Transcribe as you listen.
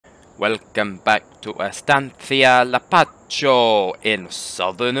Welcome back to Estancia Lapacho in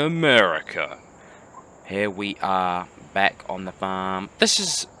Southern America. Here we are back on the farm. This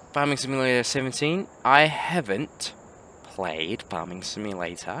is Farming Simulator 17. I haven't played Farming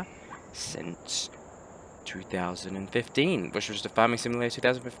Simulator since 2015, which was the Farming Simulator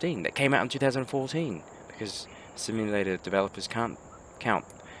 2015 that came out in 2014 because simulator developers can't count.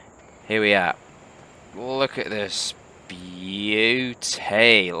 Here we are. Look at this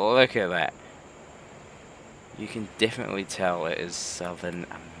beauty. Look at that. You can definitely tell it is Southern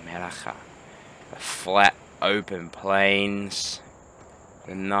America. The flat, open plains,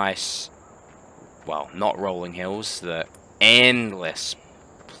 the nice, well, not rolling hills, the endless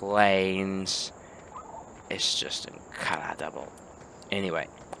plains. It's just incredible. Anyway,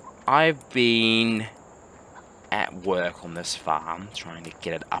 I've been at work on this farm trying to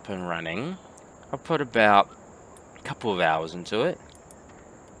get it up and running. I've put about a couple of hours into it,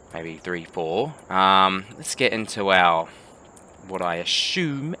 maybe 3, 4. Let's get into our, what I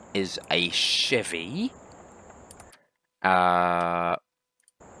assume is a Chevy. There's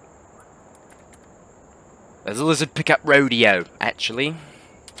a lizard pickup rodeo, actually.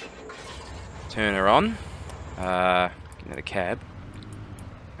 Turn her on. Get into the cab,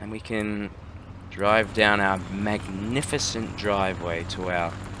 and we can drive down our magnificent driveway to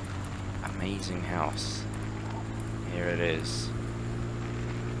our amazing house. Here it is.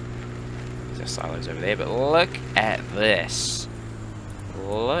 There's our silos over there, but look at this.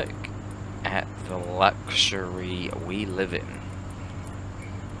 Look at the luxury we live in.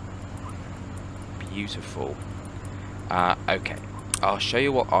 Beautiful. Okay, I'll show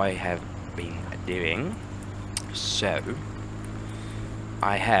you what I have been doing. So,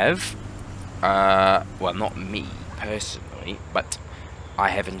 I have, well, not me personally, but I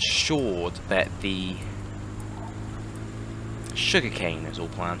have ensured that the sugarcane is all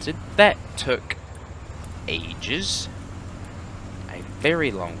planted. That took ages, a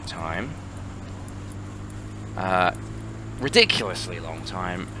very long time, ridiculously long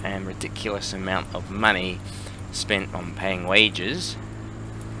time, and ridiculous amount of money spent on paying wages.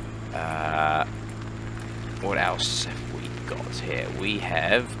 What else have we got here? We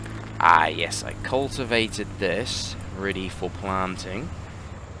have, yes, I cultivated this, ready for planting.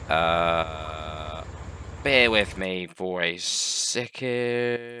 Bear with me for a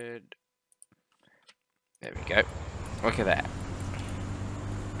second. There we go. Look at that.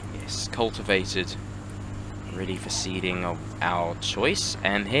 Yes, cultivated, ready for seeding of our choice.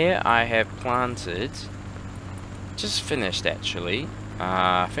 And here I have planted, just finished actually,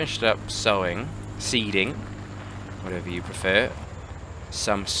 finished up sowing, seeding, whatever you prefer,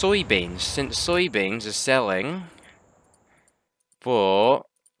 some soybeans, since soybeans are selling for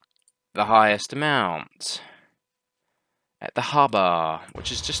the highest amount at the harbour, which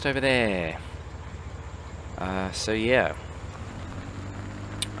is just over there. So yeah,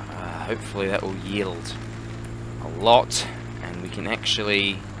 hopefully that will yield a lot, and we can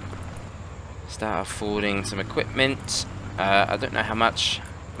actually start affording some equipment. I don't know how much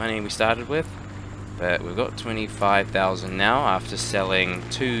money we started with, but we've got 25,000 now after selling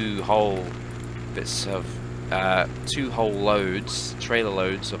 2 whole bits of 2 whole loads, trailer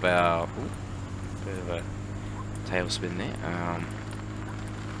loads of our, bit of a tailspin there,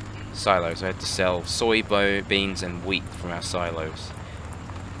 silos. I had to sell soybeans and wheat from our silos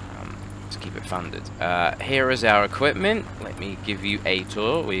to keep it funded. Here is our equipment. Let me give you a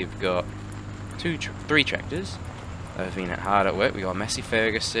tour. We've got 3 tractors that have been hard at work. We've got Massey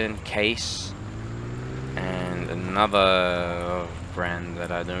Ferguson, Case, and another brand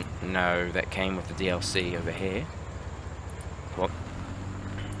that I don't know that came with the DLC over here. What?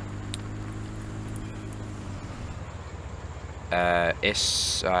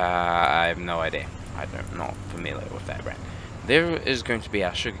 I have no idea. I'm not familiar with that brand. There is going to be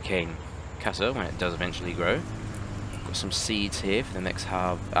our sugarcane cutter when it does eventually grow. Got some seeds here for the next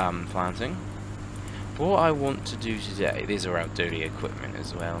planting. What I want to do today, these are our dirty equipment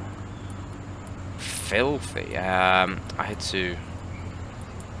as well. Filthy. I had to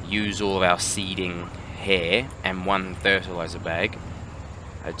use all of our seeding here and 1 fertilizer bag.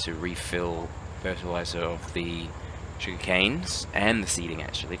 I had to refill fertilizer of the sugar canes and the seeding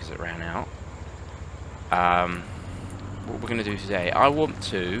actually because it ran out. What we're going to do today, I want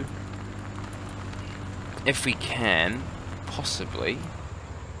to, if we can, possibly,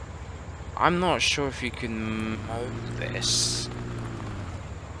 I'm not sure if you can mow this.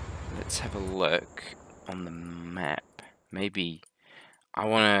 Let's have a look on the map. Maybe I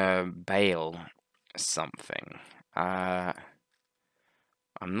want to bale something. I'm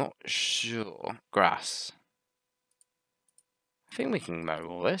not sure. Grass. I think we can mow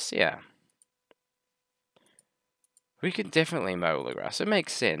all this, yeah. We can definitely mow all the grass. It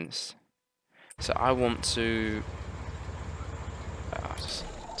makes sense. So I want to... I'll just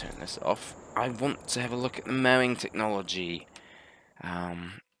turn this off. I want to have a look at the mowing technology.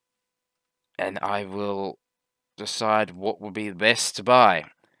 And I will decide what would be the best to buy.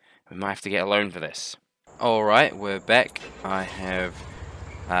 We might have to get a loan for this. Alright, we're back. I have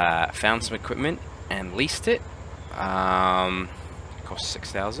found some equipment and leased it. It cost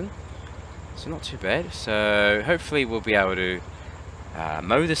 6,000. So not too bad. So hopefully we'll be able to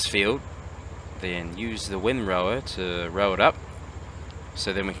mow this field, then use the windrower to row it up.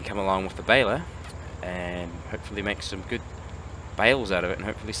 So then we can come along with the baler and hopefully make some good bales out of it and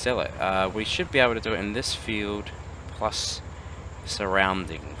hopefully sell it. We should be able to do it in this field plus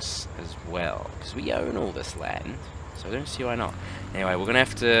surroundings as well, because we own all this land, so I don't see why not. Anyway, we're gonna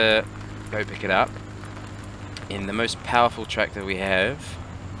have to go pick it up in the most powerful tractor we have,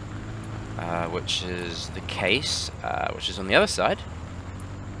 which is the case, which is on the other side.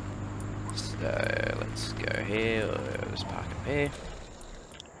 So let's go here. Let's park up here.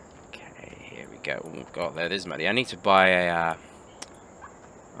 Okay, here we go. Oh god, that is muddy. I need to buy a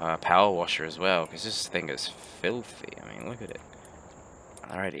power washer as well, because this thing is filthy. I mean, look at it.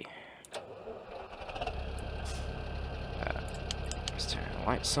 Alrighty. Let's turn the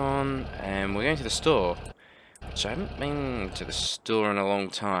lights on, and we're going to the store, which I haven't been to the store in a long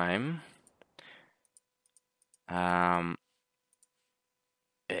time.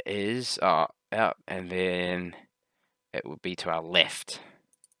 It is out, and then it would be to our left.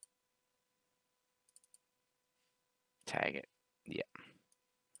 Tag it. Yeah.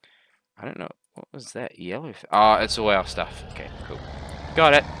 I don't know. What was that yellow? Oh, it's all our stuff. Okay, cool.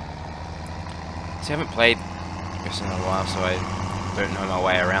 Got it. See, I haven't played this in a while, so I don't know my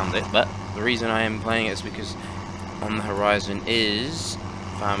way around it. But the reason I am playing it is because on the horizon is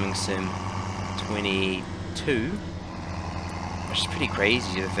Farming Sim 22, which is pretty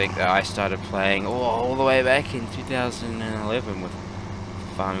crazy to think that I started playing all the way back in 2011 with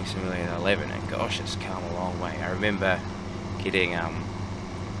Farming Simulator 11, and gosh, it's come a long way. I remember getting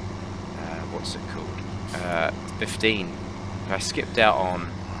what's it called? 15. I skipped out on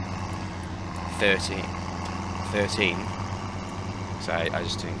 13, so I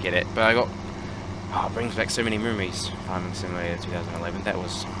just didn't get it. But I got, it brings back so many memories. Farming Simulator 2011, that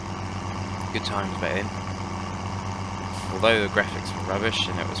was good times back then. Although the graphics were rubbish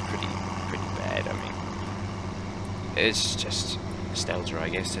and it was pretty bad. I mean, it's just nostalgia, I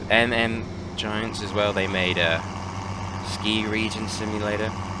guess. And Giants as well. They made a ski region simulator.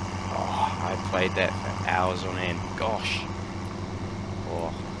 Oh, I played that for hours on end. Gosh.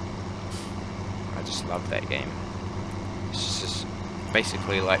 Oh, I just love that game. It's just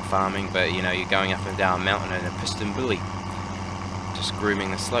basically like farming, but you know, you're going up and down a mountain in a piston bully, just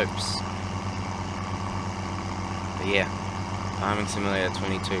grooming the slopes. But yeah, Farming Simulator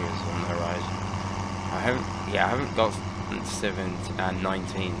 22 is on the horizon. I haven't got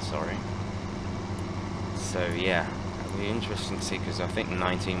 19, sorry. So yeah, it'll be interesting to see, because I think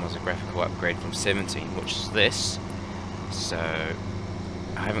 19 was a graphical upgrade from 17, which is this. So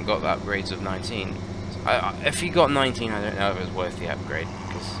I haven't got the upgrades of 19. If you got 19, I don't know if it was worth the upgrade,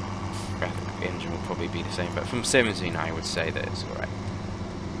 because the graphic engine will probably be the same. But from 17, I would say that it's alright.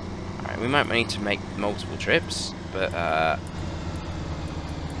 Alright, we might need to make multiple trips, but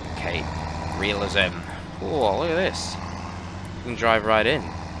okay, realism. Oh, look at this. You can drive right in.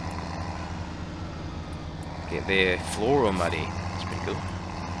 Get the floor all muddy. That's pretty cool.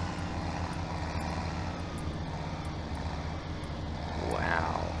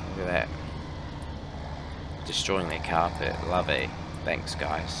 Wow, look at that. Destroying their carpet. Love it. Thanks,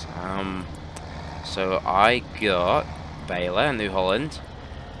 guys. So I got Bale, New Holland,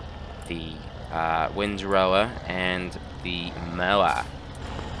 the windrower, and the mower.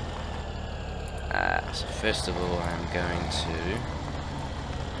 So first of all, I'm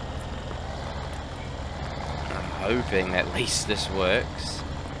hoping at least this works.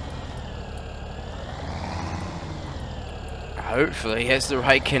 Hopefully it has the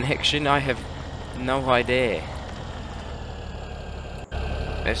right connection. I have no idea.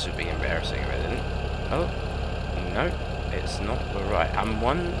 This would be embarrassing if it didn't. Oh, no, it's not the right. I'm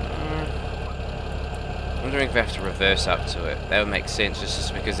wondering if I have to reverse up to it. That would make sense,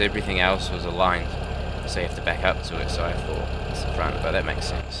 just because everything else was aligned. So you have to back up to it, so I thought it's the front, but that makes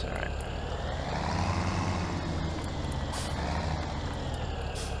sense. Alright.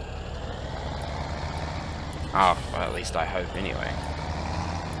 Oh, well, at least I hope anyway.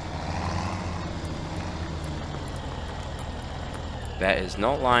 That is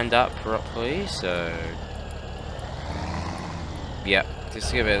not lined up properly, so Yeah,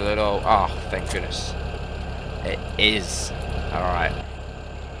 just give it a little... Oh, thank goodness. It is. Alright.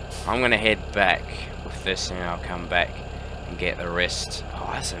 I'm going to head back with this and I'll come back and get the rest. Oh,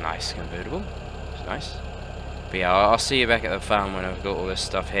 that's a nice convertible. It's nice. But yeah, I'll see you back at the farm when I've got all this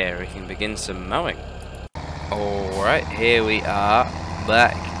stuff here. We can begin some mowing. Alright, here we are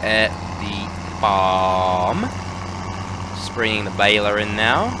back at the farm. Just bringing the baler in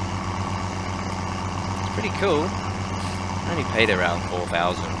now. It's pretty cool. I only paid around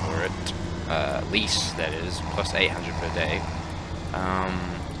 4,000 for it. Lease, that is, plus 800 per day.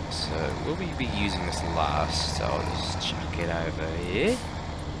 So will we be using this last? So I'll just chuck it over here.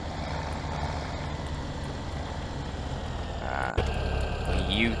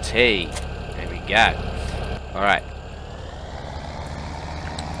 UT. There we go. Alright.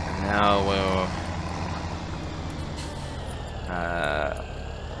 Now we'll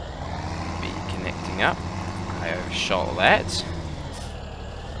be connecting up. I overshot that.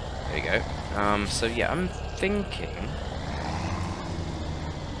 There we go. So yeah, I'm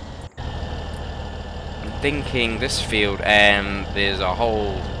thinking this field, and there's a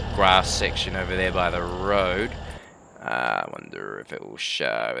whole grass section over there by the road. I wonder if it will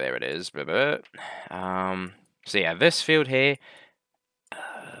show. There it is. So yeah, this field here,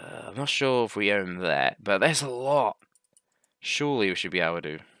 I'm not sure if we own that, but there's a lot. Surely we should be able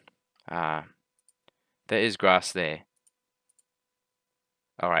to. There is grass there.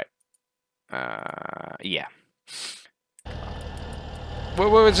 Alright. Yeah.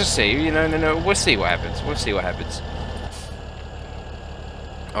 We'll just see. You know, no. We'll see what happens. We'll see what happens.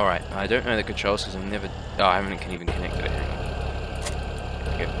 Alright, I don't know the controls because I've never... Oh, I haven't even connected it.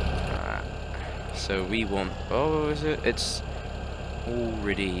 Okay. So we want... Oh, is it? It's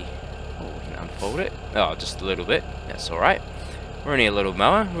already... Oh, we can unfold it. Oh, just a little bit. That's alright. We're only a little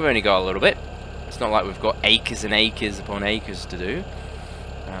mower. We've only got a little bit. It's not like we've got acres and acres upon acres to do.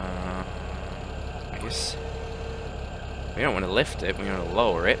 I guess... We don't want to lift it. We want to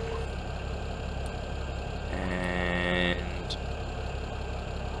lower it.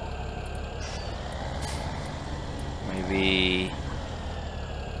 Maybe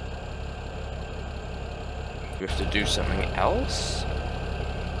we have to do something else.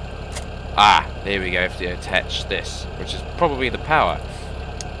 Ah, there we go. Have to attach this, which is probably the power.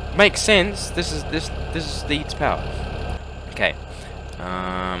 Makes sense. This is the power. Okay.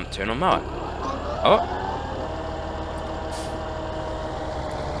 Turn on mower. Oh.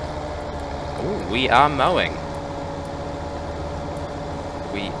 Oh, we are mowing.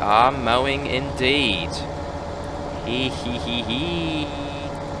 We are mowing indeed. Hee.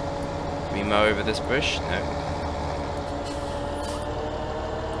 Can we mow over this bush? No.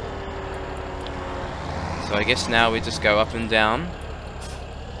 So I guess now we just go up and down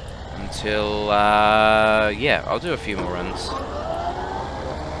until, yeah, I'll do a few more runs.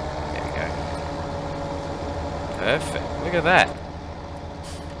 There we go. Perfect. Look at that.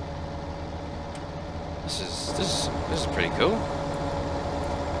 This is pretty cool.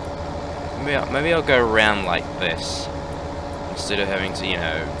 Maybe I'll go around like this instead of having to, you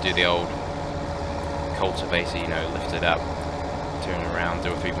know, do the old cultivator, you know, lift it up, turn it around,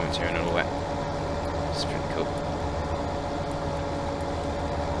 do a 3-point turn and all that. It's pretty cool.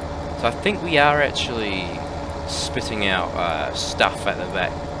 So I think we are actually spitting out stuff at the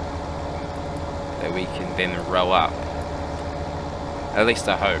back that we can then row up. At least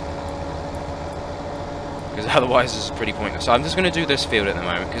I hope. Because otherwise this is pretty pointless. So I'm just going to do this field at the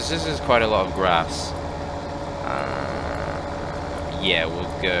moment, because this is quite a lot of grass. Yeah, we'll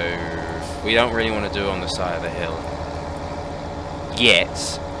go... We don't really want to do it on the side of the hill.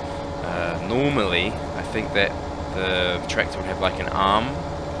 Yet. Normally, I think that the tractor would have like an arm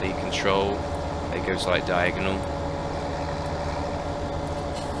that you control that goes like diagonal.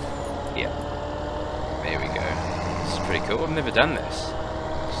 Yeah. There we go. This is pretty cool. I've never done this.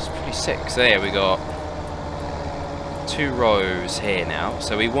 This is pretty sick. So there we got 2 rows here now.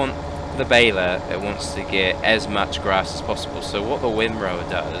 So we want the baler that wants to get as much grass as possible. So what the windrower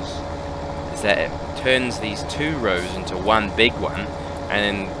does is that it turns these 2 rows into one big one,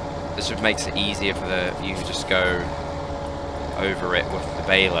 and then this makes it easier for you to just go over it with the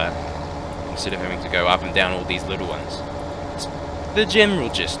baler instead of having to go up and down all these little ones. It's the general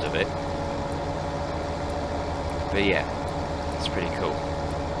gist of it. But yeah, it's pretty cool.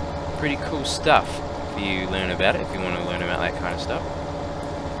 Pretty cool stuff if you learn about it, if you want to learn about that kind of stuff.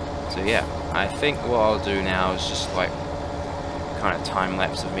 So yeah, I think what I'll do now is just like kind of time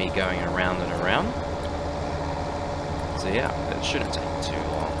lapse of me going around and around. So yeah, that shouldn't take too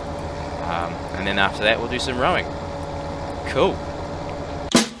long. And then after that we'll do some rowing. Cool.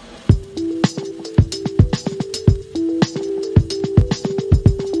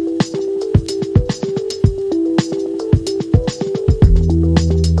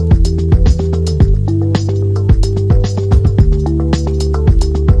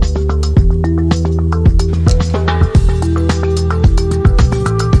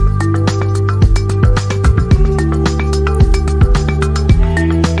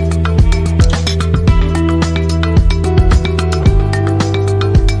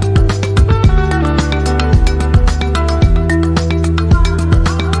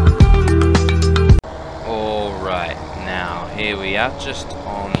 are, just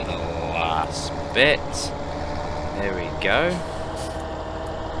on the last bit. There we go.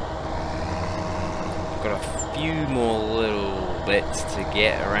 Got a few more little bits to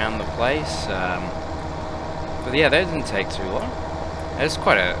get around the place. But yeah, that didn't take too long. It's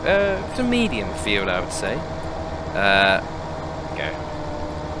quite it's a medium field, I would say. Go.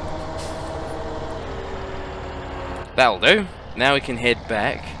 That'll do. Now we can head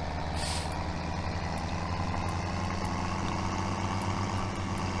back.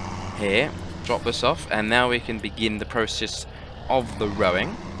 Here, drop this off, and now we can begin the process of the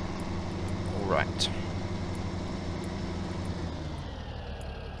rowing. Alright.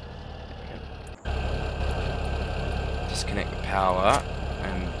 Disconnect the power,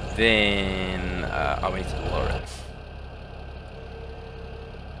 and then we need to lower it.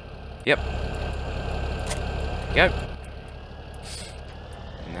 Yep. Go.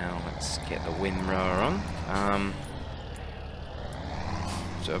 Now let's get the windrower on.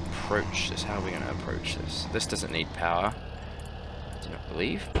 To approach this, how are we going to approach this? This doesn't need power. Do not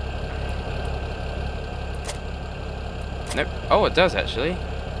believe. Nope. Oh, it does actually.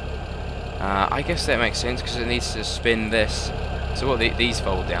 I guess that makes sense because it needs to spin this. So what these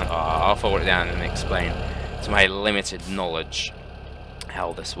fold down? Oh, I'll fold it down and explain to my limited knowledge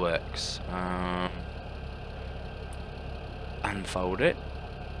how this works. Unfold it.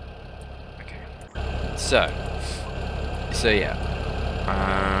 Okay. So yeah.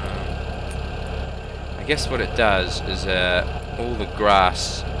 I guess what it does is all the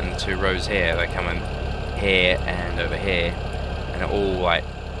grass in the two rows here, they come in here and over here, and it all like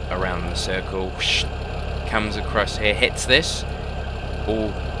around the circle whoosh, comes across here, hits this,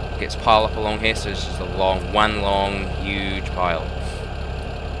 all gets piled up along here, so it's just one long huge pile.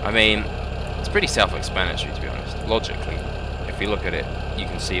 I mean, it's pretty self-explanatory to be honest. Logically, if you look at it, you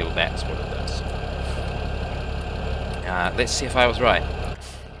can see all that's what it does. Let's see if I was right,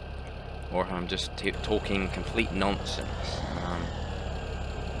 or if I'm just talking complete nonsense.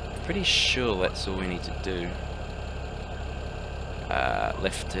 Pretty sure that's all we need to do.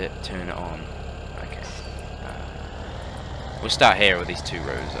 Lift it, turn it on. Okay. We'll start here where these two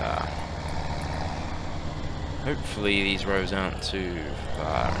rows are. Hopefully these rows aren't too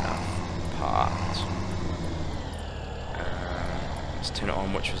far enough apart. Let's turn it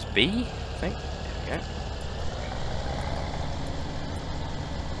on, which was B, I think. There we go.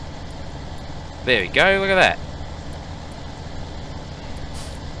 There we go, look at that.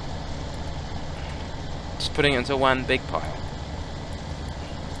 Just putting it into one big pile.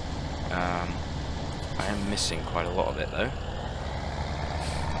 I am missing quite a lot of it though.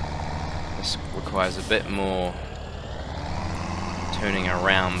 This requires a bit more turning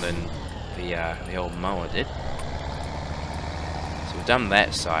around than the old mower did. So we've done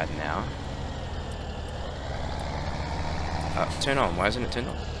that side now. Turn on, why isn't it turned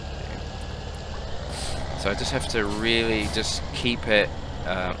on? So I just have to really just keep it,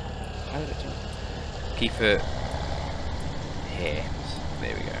 how did it do? Keep it here.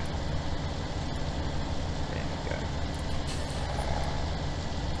 There we go. There we go.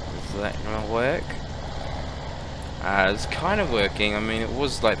 Is that gonna work? It's kind of working. I mean, it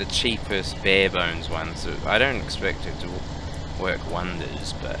was like the cheapest bare bones one, so I don't expect it to work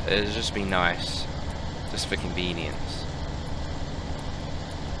wonders, but it'll just be nice, just for convenience.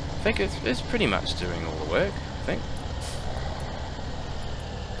 I think it's pretty much doing all the work, I think.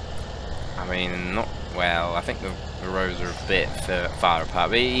 I mean, not well, I think the rows are a bit far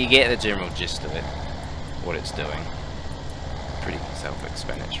apart, but you get the general gist of it, what it's doing. Pretty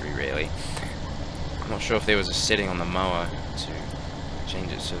self-explanatory, really. I'm not sure if there was a setting on the mower to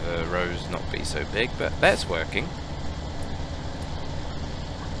change it so the rows not be so big, but that's working.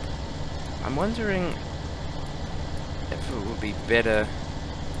 I'm wondering if it would be better.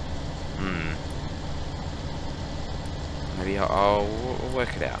 Maybe I'll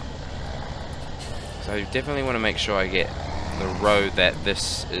work it out. So I definitely want to make sure I get the row that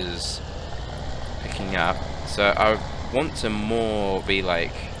this is picking up. So I want to more be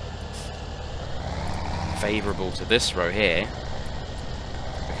like favourable to this row here,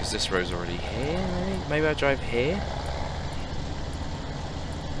 because this row's already here. Maybe I drive here.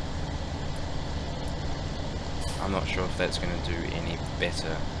 I'm not sure if that's going to do any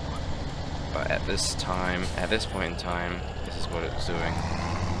better. But at this point in time, this is what it's doing.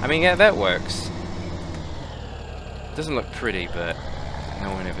 I mean, yeah, that works. It doesn't look pretty, but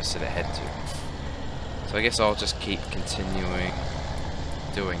no one ever said it had to. So I guess I'll just keep continuing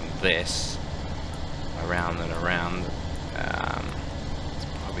doing this around and around. It's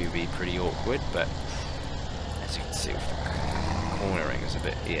probably be pretty awkward, but as you can see, with the cornering is a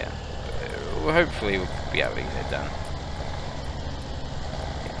bit, yeah. Hopefully we'll be able to get it done.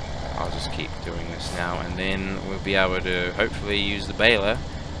 I'll just keep doing this now, and then we'll be able to hopefully use the baler,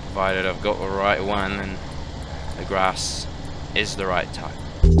 provided I've got the right one and the grass is the right type.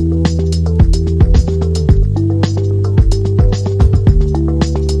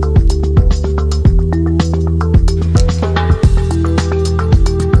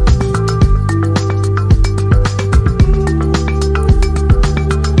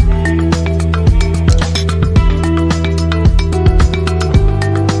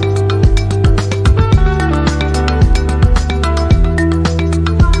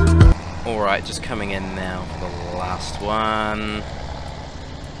 Just coming in now for the last one.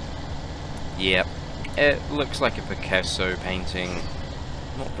 Yep, it looks like a Picasso painting.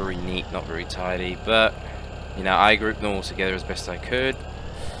 Not very neat, not very tidy, but you know, I grouped them all together as best I could.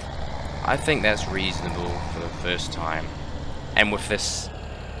 I think that's reasonable for the first time. And with this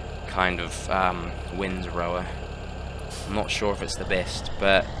kind of windrower, I'm not sure if it's the best,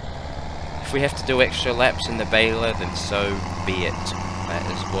 but if we have to do extra laps in the baler, then so be it. That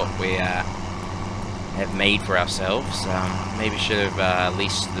is what we have made for ourselves. Maybe should have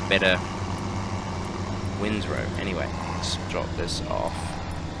leased the better windrow. Anyway, let's drop this off.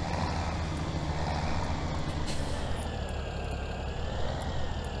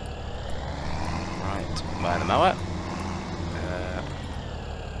 Right, by the mower.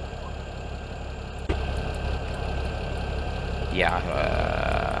 Yeah,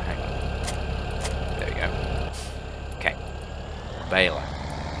 hang on. There we go. Okay, baler.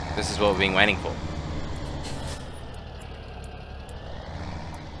 This is what we've been waiting for.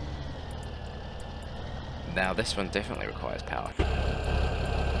 Now this one definitely requires power.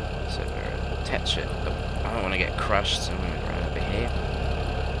 So we'll attach it. Oh, I don't want to get crushed, so I'm going to run over here.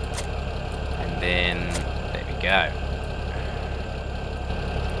 And then, there we go.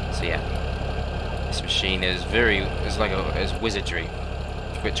 So yeah, this machine is is wizardry.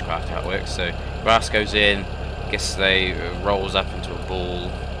 It's witchcraft how it works. So grass goes in, gets rolls up into a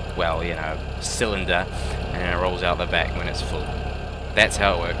ball, well, you know, cylinder, and then it rolls out the back when it's full. That's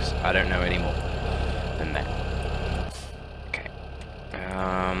how it works. I don't know anymore than that. Okay.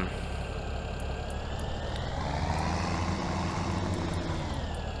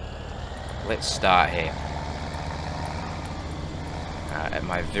 Let's start here. At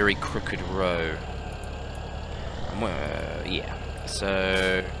my very crooked row. Yeah.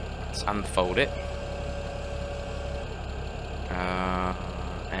 So let's unfold it.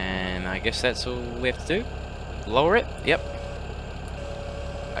 And I guess that's all we have to do. Lower it. Yep.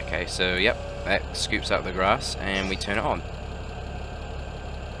 Okay, so yep, that scoops up the grass and we turn it on.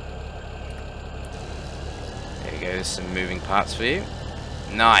 There we go, there's some moving parts for you.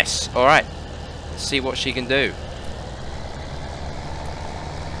 Nice. Alright, let's see what she can do.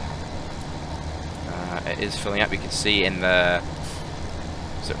 It is filling up. You can see in the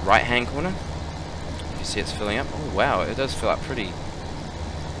right hand corner? You can see it's filling up. Oh wow, it does fill up pretty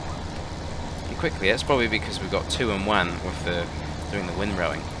quickly. That's probably because we've got 2 and 1 with doing the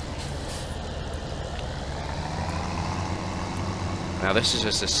windrowing. Now this is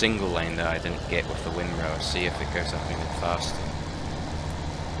just a single lane that I didn't get with the windrower. See if it goes up even faster.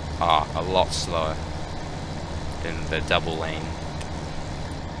 Ah, a lot slower than the double lane.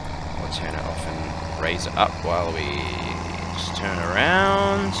 We'll turn it off and raise it up while we just turn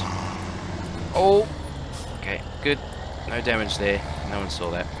around. Oh! Okay, good. No damage there. No one saw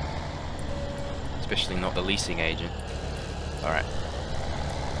that. Especially not the leasing agent. Alright.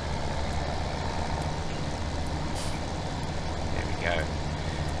 There we go.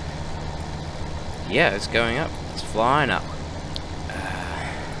 Yeah, it's going up. It's flying up.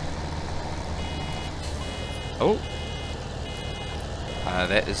 Oh!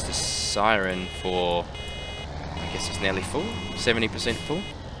 That is the siren for... I guess it's nearly full. 70% full.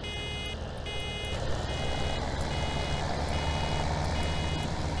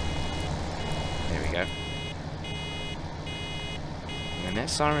 There we go. And that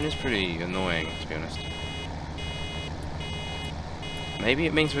siren is pretty annoying, to be honest. Maybe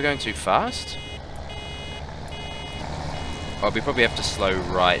it means we're going too fast? Oh, we probably have to slow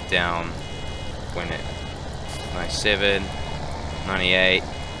right down when it... 97, 98,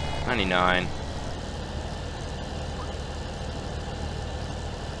 99. Do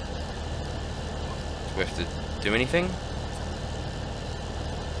we have to do anything?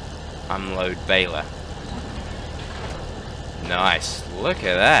 Unload baler. Nice. Look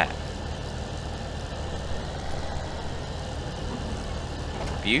at that.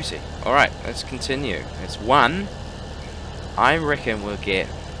 Beauty. Alright, let's continue. It's 1. I reckon we'll get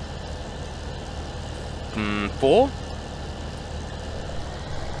 4?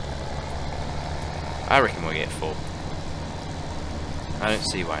 I reckon we'll get 4. I don't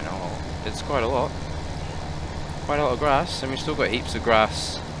see why not. It's quite a lot. Quite a lot of grass, and we've still got heaps of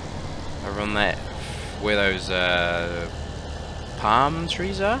grass around that, where those palm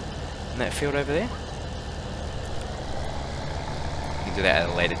trees are, in that field over there. We can do that at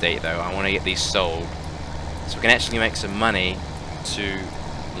a later date though. I want to get these sold, so we can actually make some money to,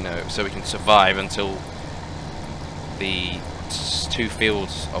 you know, so we can survive until the 2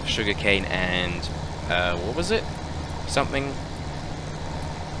 fields of sugarcane and, what was it? Something?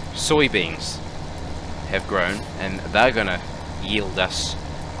 Soybeans have grown, and they're gonna yield us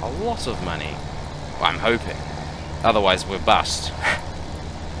a lot of money. Well, I'm hoping. Otherwise we're bust.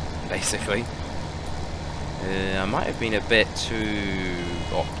 Basically. I might have been a bit too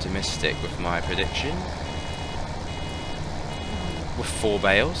optimistic with my prediction. With 4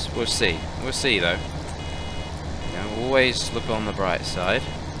 bales. We'll see. We'll see though. You know, always look on the bright side.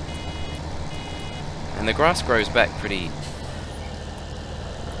 And the grass grows back pretty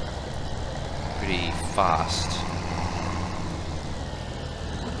fast.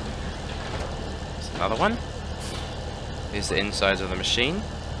 There's another one. Here's the insides of the machine.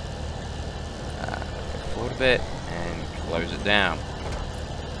 Go forward a bit and close it down.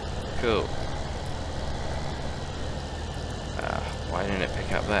 Cool. Why didn't it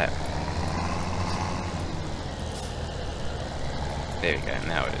pick up that? There we go,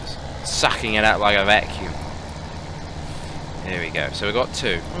 now it is. Sucking it out like a vacuum. There we go. So we got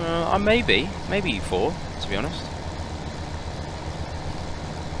 2. Maybe 4, to be honest.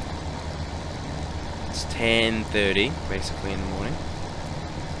 It's 10:30, basically, in the morning.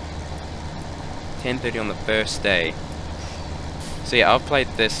 10:30 on the first day. So yeah, I've played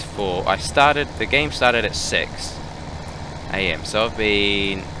this for... the game started at 6 AM. So I've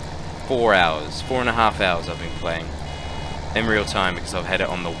been 4 hours, 4.5 hours I've been playing. In real time, because I've had it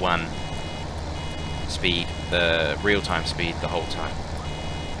on the 1 speed, the real-time speed the whole time.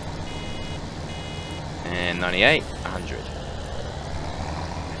 And 98, 100.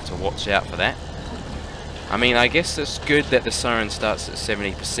 So watch out for that. I mean, I guess it's good that the siren starts at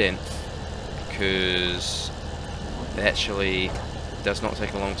 70%, because it actually does not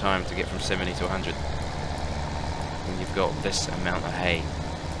take a long time to get from 70 to 100 when you've got this amount of hay.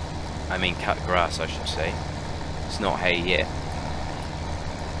 I mean cut grass, I should say. It's not hay yet.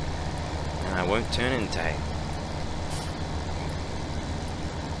 And I won't turn into hay.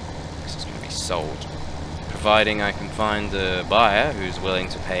 This is going to be sold. Providing I can find a buyer who's willing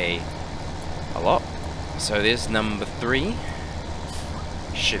to pay a lot. So there's number 3.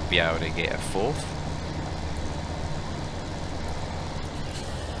 Should be able to get a 4th.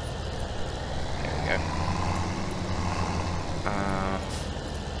 There we go.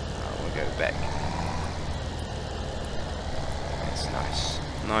 We'll go back. That's nice.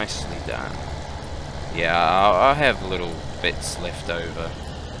 Nicely done. Yeah, I'll have little bits left over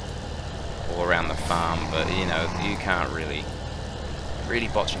all around the farm, but you know, you can't really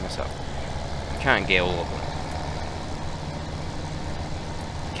botching this up. You can't get all of them.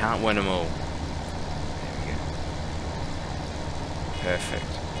 You can't win them all. There we go.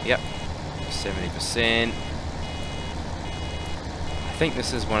 Perfect. Yep. 70%. I think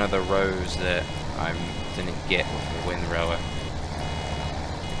this is one of the rows that I didn't get with the windrower.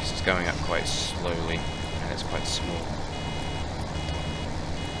 This is going up quite slowly, and it's quite small.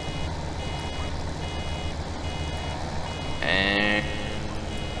 And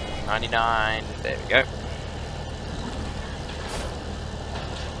 99, there we go.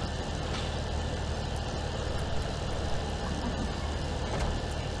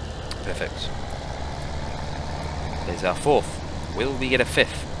 Perfect. There's our 4th. Will we get a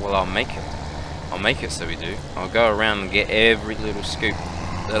 5th? Well, I'll make it. I'll make it so we do. I'll go around and get every little scoop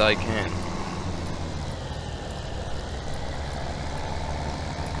that I can.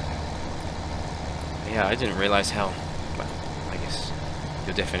 Yeah, I didn't realize how, well, I guess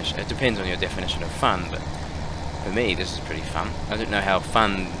your definition, it depends on your definition of fun, but for me this is pretty fun. I don't know how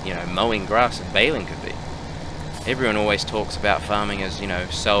fun, you know, mowing grass and baling could be. Everyone always talks about farming as, you know,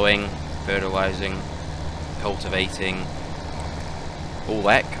 sowing, fertilizing, cultivating, all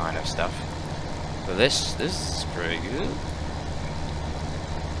that kind of stuff. But this is pretty good.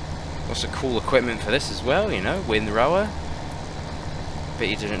 Lots of cool equipment for this as well, you know, windrower. Bet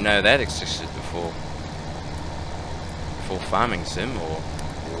you didn't know that existed before Farming Sim or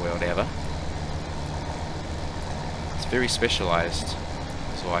whatever. It's very specialized,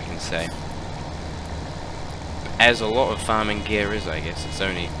 that's all I can say. As a lot of farming gear is, I guess, it's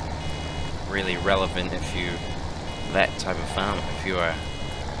only really relevant if you that type of farmer, if you're a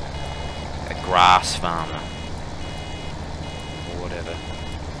grass farmer or whatever.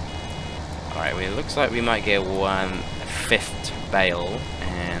 Alright, well, it looks like we might get 1/5 bale,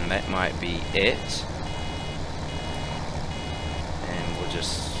 and that might be it. And we'll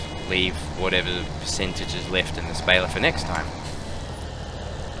just leave whatever percentage is left in this baler for next time.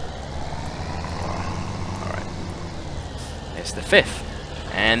 Alright. It's the 5th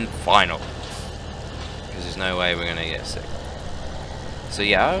and final. Because there's no way we're going to get sick. So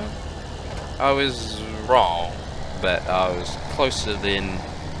yeah, I was wrong, but I was closer than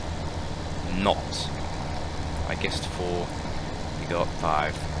not. I guessed 4, we got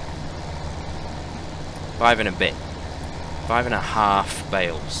 5. 5 and a bit. 5.5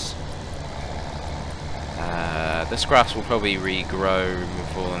 bales. This grass will probably regrow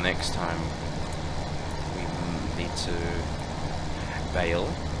before the next time we need to bale.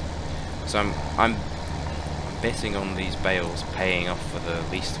 So I'm betting on these bales paying off for the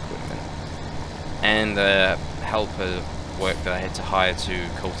leased equipment and the helper work that I had to hire to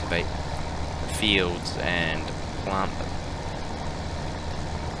cultivate the fields and plant them.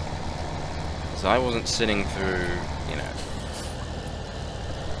 So I wasn't sitting through, you know,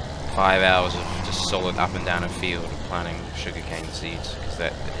 5 hours of just solid up and down a field of planting sugarcane seeds, because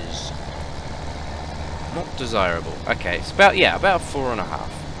that is not desirable. Okay, it's about 4.5.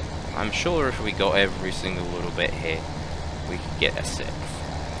 I'm sure if we got every single little bit here, we could get a 6th,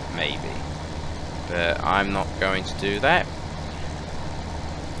 maybe. But I'm not going to do that.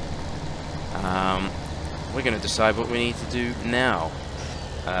 We're going to decide what we need to do now.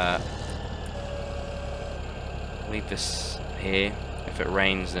 Leave this here. If it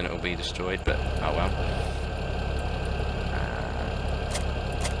rains, then it will be destroyed, but oh well.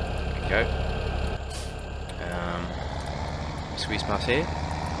 There we go. Squeeze past here.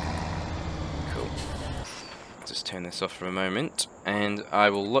 Cool. Just turn this off for a moment, and I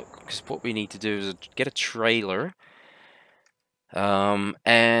will look, because what we need to do is get a trailer.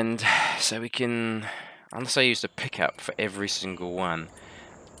 And so we can, unless I use the pickup for every single one.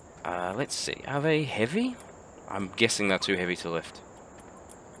 Let's see, are they heavy? I'm guessing they're too heavy to lift.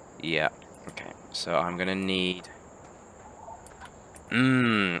 Yeah, okay, so I'm gonna need...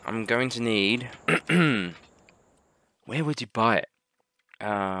 I'm going to need... Where would you buy it?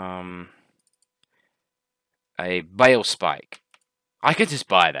 A bale spike. I could just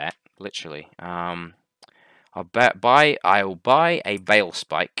buy that, literally. I'll buy a bale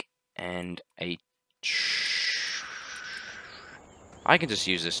spike and a... I can just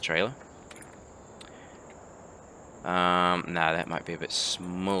use this trailer. Nah, that might be a bit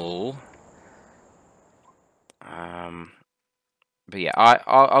small. But yeah,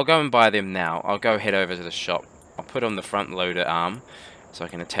 I'll go and buy them now. I'll go head over to the shop. I'll put on the front loader arm so I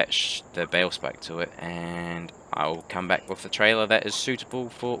can attach the bale spike to it, and I'll come back with the trailer that is suitable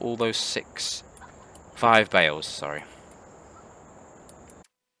for all those 5 bales, sorry.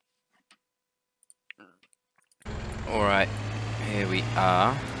 Alright, here we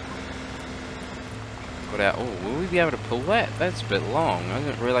are. Oh, will we be able to pull that? That's a bit long. I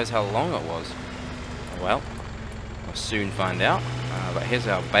didn't realize how long it was. Oh, well, I'll soon find out. But here's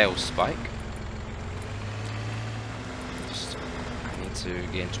our bale spike. I need to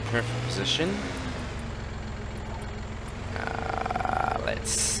get into perfect position. Let's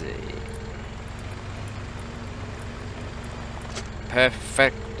see.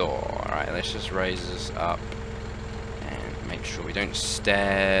 Perfecto. Alright, let's just raise this up and make sure we don't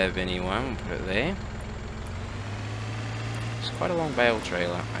stab anyone. We'll put it there. It's quite a long bale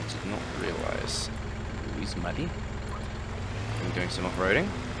trailer, I did not realise. Ooh, he's muddy. I'm doing some off-roading.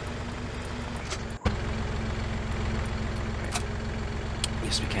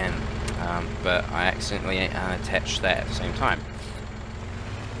 Yes, we can. But I accidentally attached that at the same time.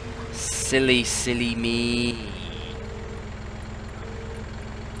 Silly, silly me.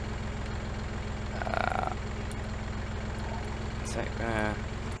 Is that no?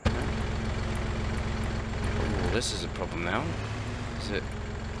 Oh, this is a problem now. Is it?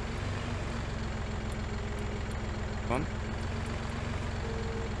 Come on.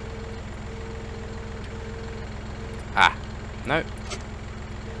 Ah, no.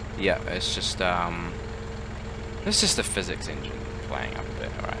 Yeah, it's just the physics engine playing up a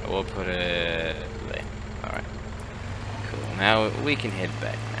bit. Alright, we'll put it there. Alright. Cool. Now we can head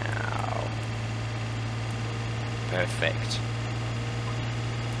back now. Perfect.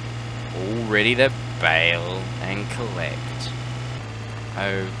 All ready to bale and collect.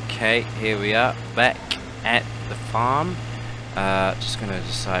 Okay, here we are, back at the farm. Just gonna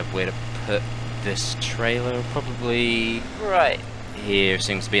decide where to put this trailer. Probably right here,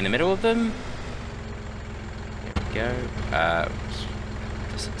 seems to be in the middle of them. There we go.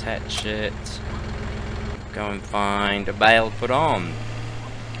 Disattach it. Go and find a bale to put on.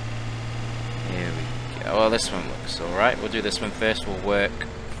 Well, this one looks alright. We'll do this one first. We'll work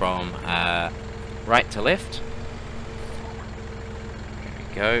from right to left. There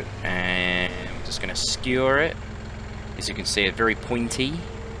we go. And we're just going to skewer it. As you can see, it's very pointy.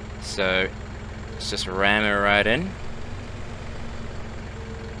 So let's just ram it right in.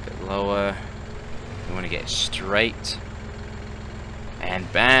 A bit lower. We want to get straight.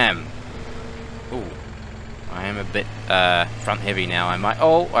 And bam! Ooh. I am a bit front heavy now.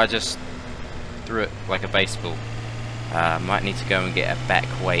 I just threw it like a baseball. Might need to go and get a back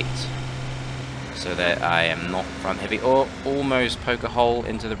weight so that I am not front heavy, or almost poke a hole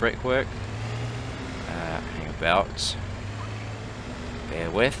into the brickwork. Hang about. Bear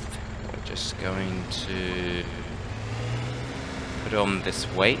with. We're just going to put on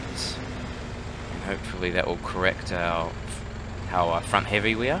this weight, and hopefully that will correct how front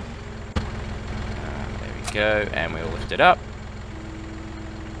heavy we are. There we go, and we'll lift it up.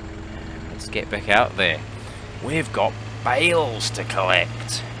 And let's get back out there. We've got bales to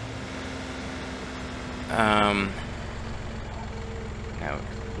collect. Now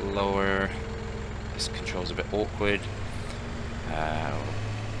lower. This control's a bit awkward.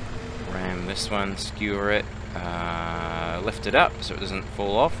 Ram this one, skewer it, lift it up so it doesn't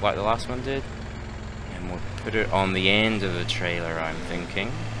fall off like the last one did, and we'll put it on the end of the trailer, I'm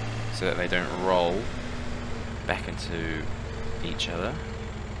thinking, so that they don't roll back into each other.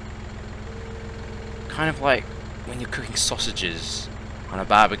 Kind of like when you're cooking sausages on a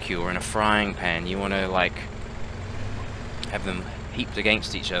barbecue or in a frying pan, you want to like have them heaped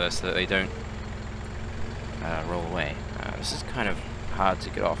against each other so that they don't roll away. This is kind of hard to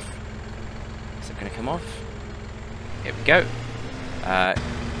get off. Is it going to come off? Here we go.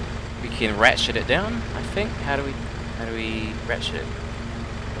 We can ratchet it down, I think. How do we ratchet it?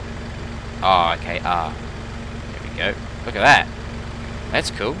 Oh, okay. There we go. Look at that.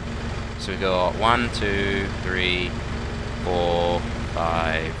 That's cool. So we got 1, 2, 3, 4,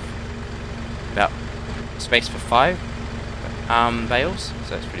 5. About space for 5 bales.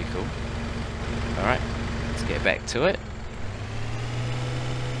 So that's pretty cool. All right. Let's get back to it.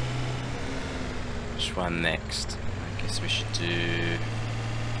 Which one next? I guess we should do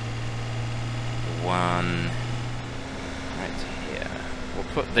one right here.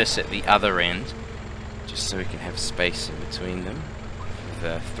 We'll put this at the other end, just so we can have space in between them for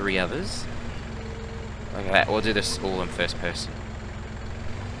the 3 others. Look at that. We'll do this all in first person.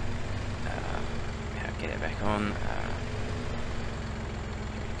 Get it back on.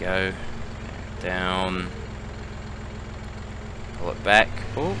 Here we go. Down. Pull it back.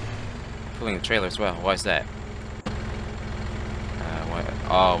 Oh. Pulling the trailer as well. Why is that?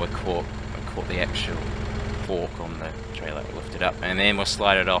 Oh, we caught the actual fork on the trailer. We'll lift it up, and then we'll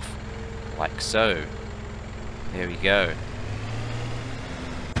slide it off like so. There we go.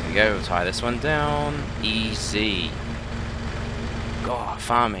 There we go. We'll tie this one down. Easy. God,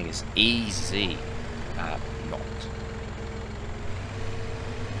 farming is easy. Not.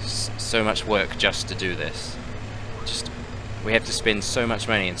 So much work just to do this. We have to spend so much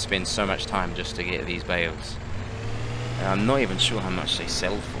money and spend so much time just to get these bales. And I'm not even sure how much they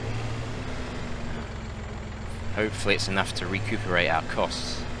sell for. Hopefully it's enough to recuperate our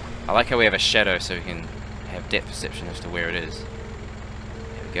costs. I like how we have a shadow so we can have depth perception as to where it is.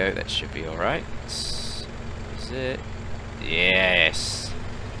 There we go, that should be alright. Is it? Yes!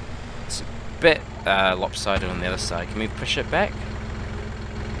 It's a bit lopsided on the other side. Can we push it back?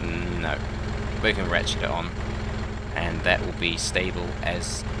 No. We can ratchet it on. And that will be stable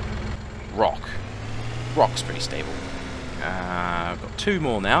as rock. Rock's pretty stable. I've got 2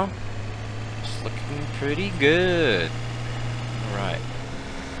 more now. It's looking pretty good. Alright.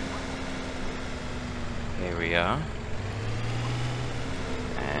 Here we are.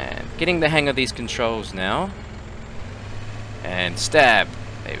 And getting the hang of these controls now. And stab.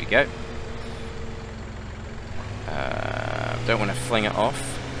 There we go. Don't want to fling it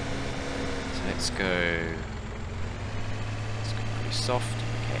off. So let's go pretty soft.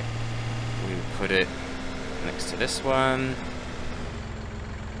 Okay. We put it next to this one.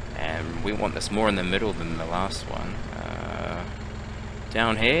 And we want this more in the middle than the last one.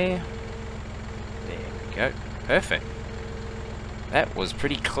 Down here. There we go. Perfect. That was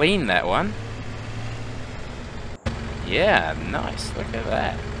pretty clean, that one. Yeah, nice. Look at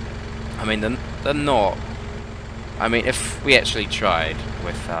that. I mean, they're not... I mean, if we actually tried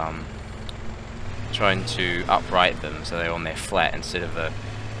with trying to upright them so they're on their flat instead of the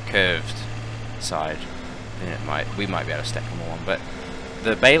curved side, then we might be able to stack them all on. But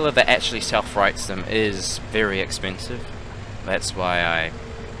the baler that actually self-rights them is very expensive. That's why I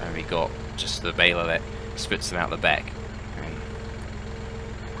only got just the baler that spits them out the back. And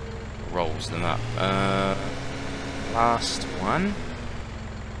rolls them up. Last one.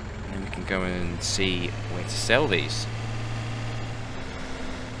 And then we can go and see where to sell these.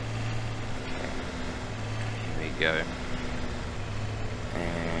 Okay. Here we go.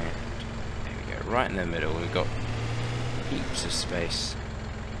 And there we go. Right in the middle. We've got heaps of space.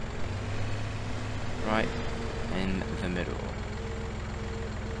 Right in the middle.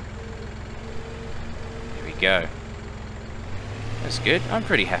 There we go. That's good. I'm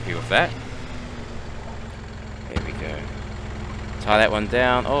pretty happy with that. There we go. Tie that one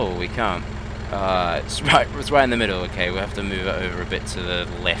down. Oh, we can't. It's right in the middle. Okay, we'll have to move it over a bit to the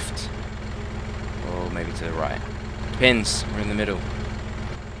left. Or maybe to the right. Depends. We're in the middle.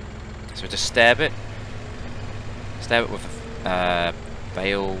 So just stab it. Stab it with a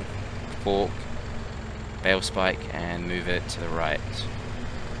Bale fork. Bale spike, and move it to the right.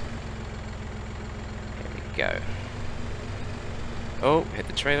 There we go. Oh, hit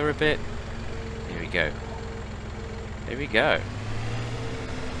the trailer a bit. There we go. There we go.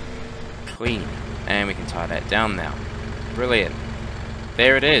 Clean. And we can tie that down now. Brilliant.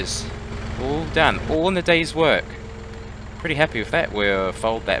 There it is. All done. All in the day's work. Pretty happy with that. We'll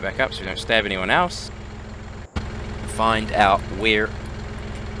fold that back up so we don't stab anyone else. Find out where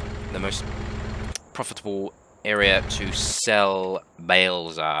the most profitable area to sell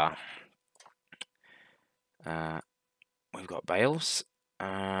bales are. We've got bales.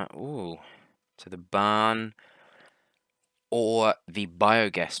 Ooh, to the barn or the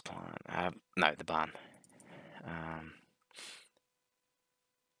biogas plant. No, the barn.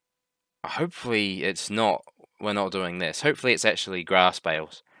 Hopefully it's not. We're not doing this. Hopefully it's actually grass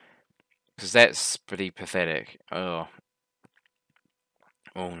bales, because that's pretty pathetic. Oh.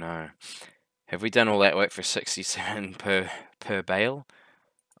 Oh no. Have we done all that work for 67 per bale?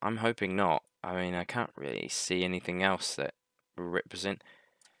 I'm hoping not. I mean, I can't really see anything else that will represent.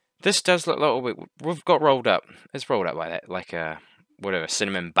 This does look like we've got rolled up. It's rolled up like that, like a whatever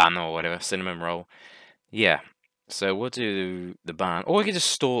cinnamon bun or whatever, cinnamon roll. Yeah. So we'll do the barn, or we can just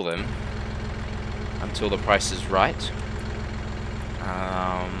store them until the price is right.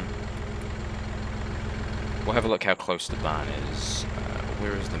 We'll have a look how close the barn is.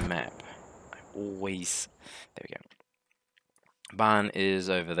 Where is the map? Always. There we go. Barn is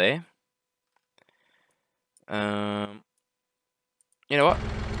over there. You know what?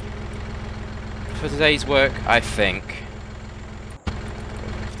 For today's work, I think.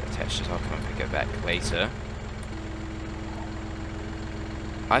 If the attached, I'll come and pick it back later.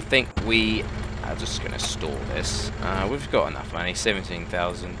 I think we are just going to store this. We've got enough money,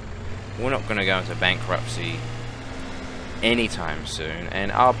 17,000. We're not going to go into bankruptcy anytime soon,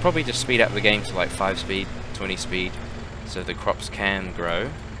 and I'll probably just speed up the game to like 5 speed, 20 speed, so the crops can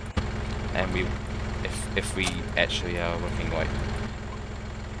grow, and if we actually are looking like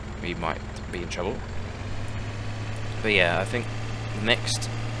we might be in trouble. But yeah, I think next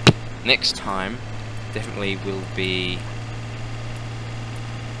time definitely will be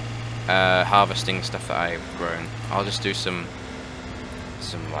harvesting stuff that I've grown. I'll just do some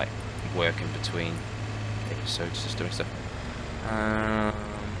like work in between episodes, just doing stuff.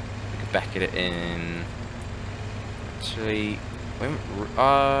 We could back it in. Actually,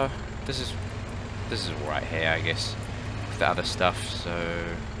 this is right here, I guess, with the other stuff. So,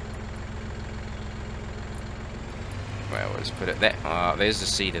 well, we'll just put it there. There's the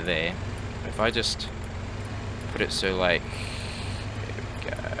cedar there. If I just put it so like, there we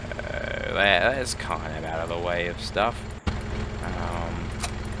go. That's kind of out of the way of stuff.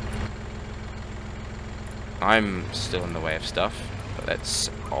 I'm still in the way of stuff, but that's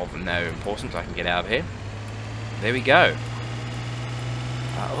of no importance. I can get out of here. There we go.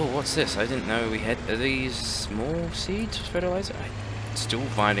 Oh, what's this? I didn't know we had. Are these small seeds for fertilizer? I'm still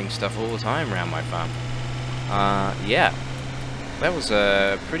finding stuff all the time around my farm. Yeah. That was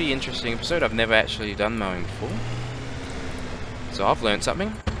a pretty interesting episode. I've never actually done mowing before. So I've learned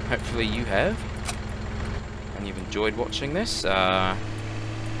something. Hopefully you have. And you've enjoyed watching this. I'm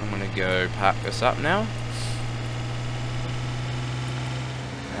going to go park this up now.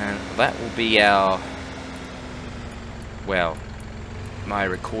 And that will be our, well, my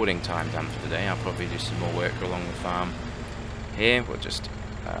recording time done for the day. I'll probably do some more work along the farm here. We'll just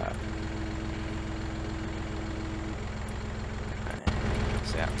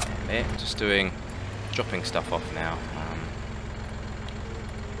it's out there. Just dropping stuff off now.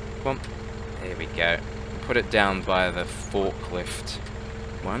 Come on. There we go. Put it down by the forklift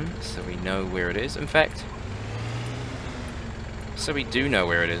one, so we know where it is. In fact, so we do know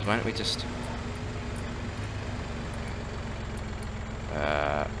where it is. Why don't we just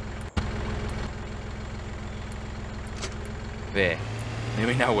there. Let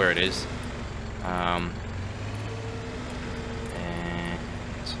me know where it is. And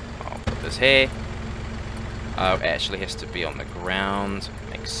I'll put this here. Oh, it actually has to be on the ground.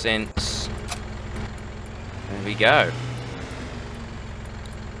 Makes sense. There we go.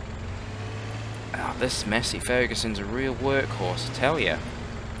 Oh, this Massey Ferguson's a real workhorse, I tell ya.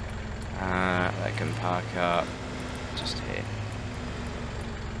 That can park up just here.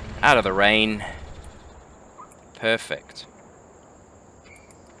 Out of the rain. Perfect.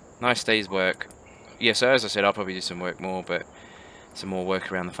 Nice day's work. Yeah, so as I said, I'll probably do some work more, but some more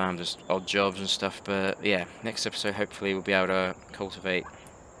work around the farm, just odd jobs and stuff. But yeah, next episode hopefully we'll be able to cultivate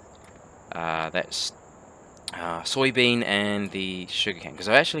that's soybean and the sugarcane, because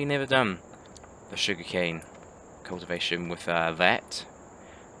I've actually never done the sugarcane cultivation with that.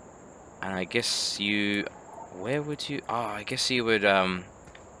 And I guess where would you? Oh, I guess you would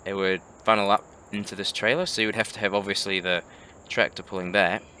it would funnel up into this trailer, so you would have to have obviously the tractor pulling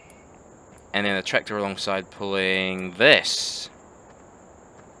that, and then the tractor alongside pulling this.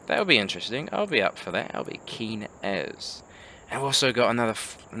 That would be interesting. I'll be up for that. I'll be keen as. And I've also got another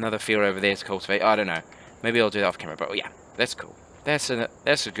field over there to cultivate. I don't know. Maybe I'll do that off camera. But yeah, that's cool. That's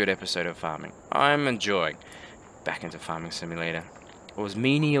a good episode of farming. I'm enjoying back into Farming Simulator. Or as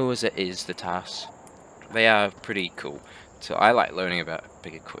menial as it is, the tasks, they are pretty cool. So I like learning about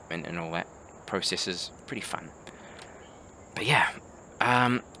big equipment and all that. Processes, pretty fun. But yeah,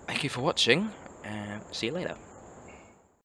 thank you for watching, and see you later.